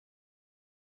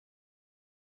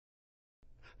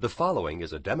The following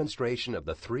is a demonstration of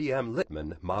the 3M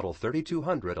Littmann Model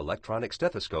 3200 electronic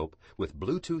stethoscope with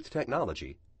Bluetooth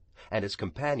technology and its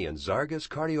companion Zargus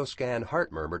CardioScan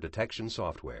heart murmur detection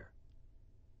software.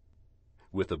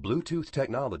 With the Bluetooth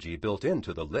technology built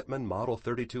into the Littmann Model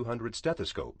 3200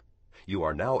 stethoscope, you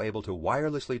are now able to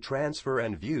wirelessly transfer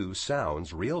and view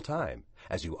sounds real-time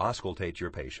as you auscultate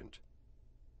your patient.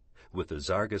 With the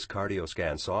Zargus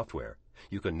CardioScan software,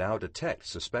 you can now detect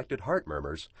suspected heart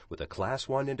murmurs with a Class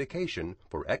 1 indication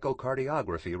for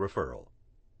echocardiography referral.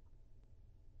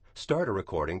 Start a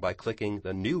recording by clicking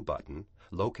the New button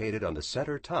located on the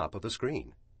center top of the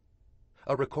screen.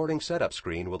 A recording setup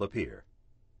screen will appear.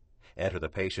 Enter the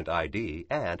patient ID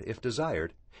and, if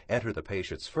desired, enter the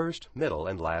patient's first, middle,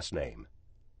 and last name.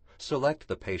 Select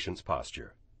the patient's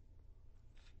posture.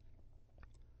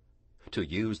 To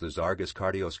use the Zargus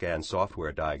CardioScan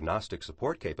software diagnostic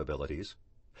support capabilities,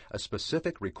 a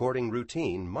specific recording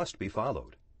routine must be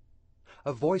followed.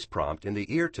 A voice prompt in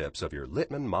the ear tips of your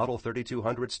Littmann Model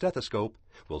 3200 stethoscope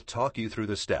will talk you through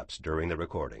the steps during the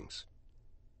recordings.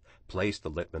 Place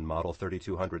the Littmann Model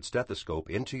 3200 stethoscope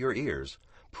into your ears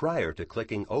prior to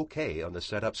clicking OK on the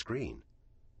setup screen.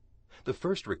 The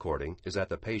first recording is at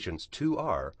the patient's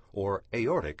 2R or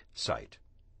aortic site.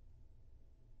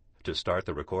 To start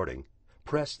the recording,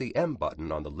 press the M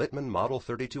button on the Littmann Model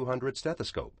 3200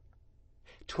 stethoscope.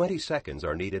 20 seconds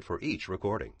are needed for each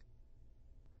recording.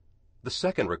 The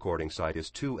second recording site is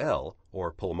 2L,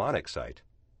 or pulmonic site.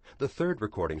 The third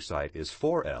recording site is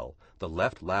 4L, the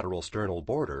left lateral sternal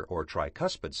border, or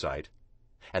tricuspid site.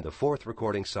 And the fourth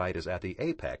recording site is at the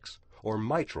apex, or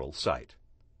mitral site.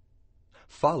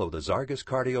 Follow the Zargus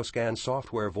CardioScan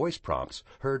software voice prompts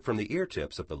heard from the ear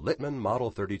tips of the Littmann Model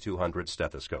 3200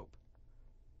 stethoscope.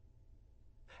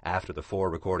 After the 4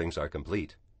 recordings are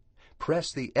complete,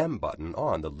 press the M button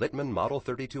on the Littmann Model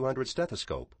 3200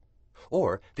 stethoscope,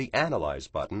 or the Analyze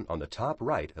button on the top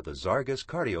right of the Zargus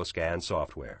CardioScan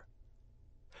software.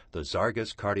 The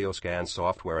Zargus CardioScan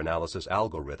software analysis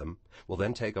algorithm will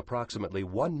then take approximately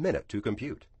 1 minute to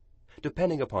compute,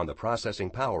 depending upon the processing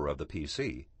power of the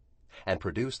PC, and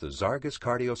produce the Zargus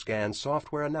CardioScan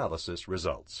software analysis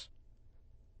results.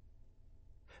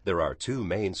 There are 2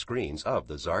 main screens of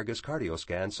the Zargus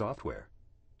CardioScan software.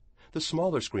 The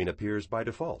smaller screen appears by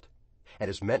default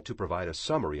and is meant to provide a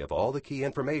summary of all the key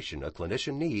information a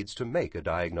clinician needs to make a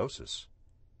diagnosis.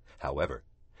 However,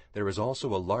 there is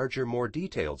also a larger, more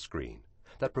detailed screen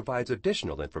that provides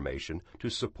additional information to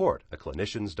support a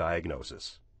clinician's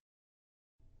diagnosis.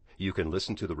 You can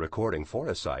listen to the recording for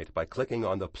a site by clicking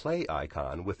on the play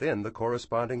icon within the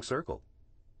corresponding circle.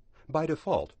 By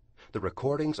default, the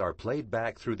recordings are played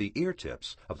back through the ear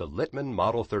tips of the Littmann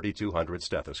Model 3200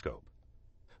 stethoscope.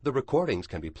 The recordings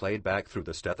can be played back through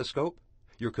the stethoscope,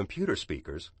 your computer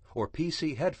speakers, or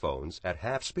PC headphones at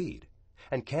half speed,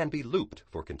 and can be looped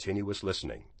for continuous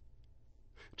listening.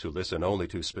 To listen only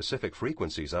to specific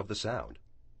frequencies of the sound,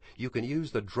 you can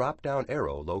use the drop-down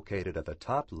arrow located at the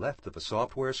top left of the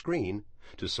software screen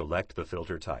to select the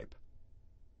filter type.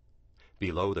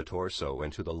 Below the torso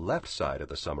and to the left side of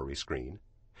the summary screen,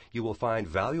 you will find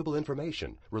valuable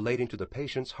information relating to the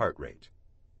patient's heart rate.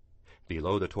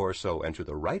 Below the torso and to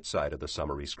the right side of the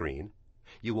summary screen,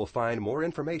 you will find more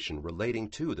information relating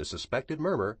to the suspected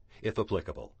murmur, if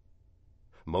applicable.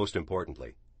 Most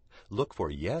importantly, look for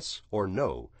yes or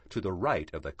no to the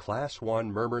right of the Class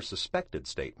 1 murmur suspected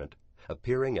statement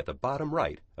appearing at the bottom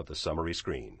right of the summary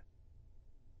screen.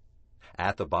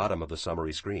 At the bottom of the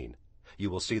summary screen, you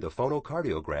will see the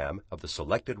phonocardiogram of the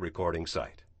selected recording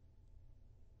site.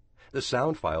 The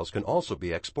sound files can also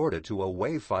be exported to a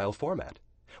WAV file format,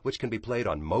 which can be played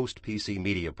on most PC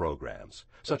media programs,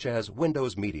 such as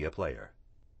Windows Media Player.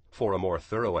 For a more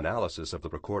thorough analysis of the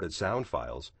recorded sound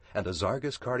files and the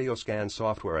Zargus CardioScan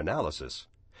software analysis,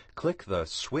 click the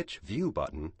Switch View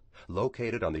button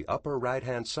located on the upper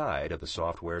right-hand side of the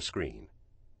software screen.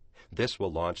 This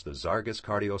will launch the Zargus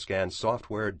CardioScan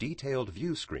software detailed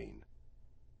view screen.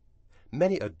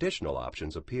 Many additional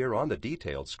options appear on the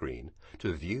detailed screen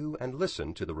to view and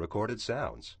listen to the recorded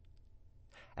sounds.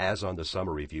 As on the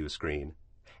summary view screen,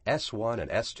 S1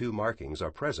 and S2 markings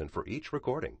are present for each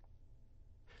recording.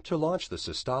 To launch the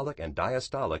systolic and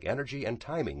diastolic energy and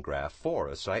timing graph for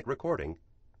a site recording,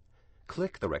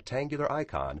 click the rectangular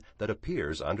icon that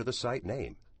appears under the site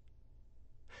name.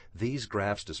 These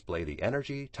graphs display the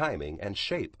energy, timing, and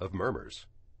shape of murmurs.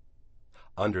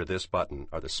 Under this button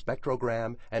are the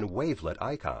spectrogram and wavelet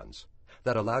icons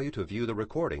that allow you to view the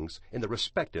recordings in the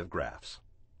respective graphs.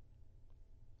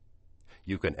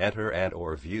 You can enter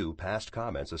and/or view past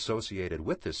comments associated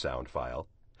with this sound file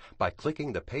by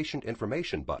clicking the Patient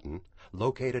Information button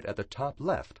located at the top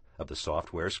left of the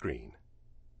software screen.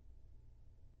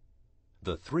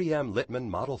 The 3M Littmann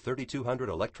Model 3200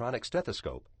 electronic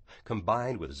stethoscope,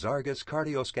 combined with Zargus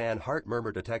CardioScan heart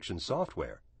murmur detection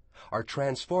software, are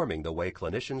transforming the way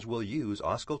clinicians will use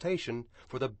auscultation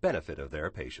for the benefit of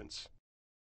their patients.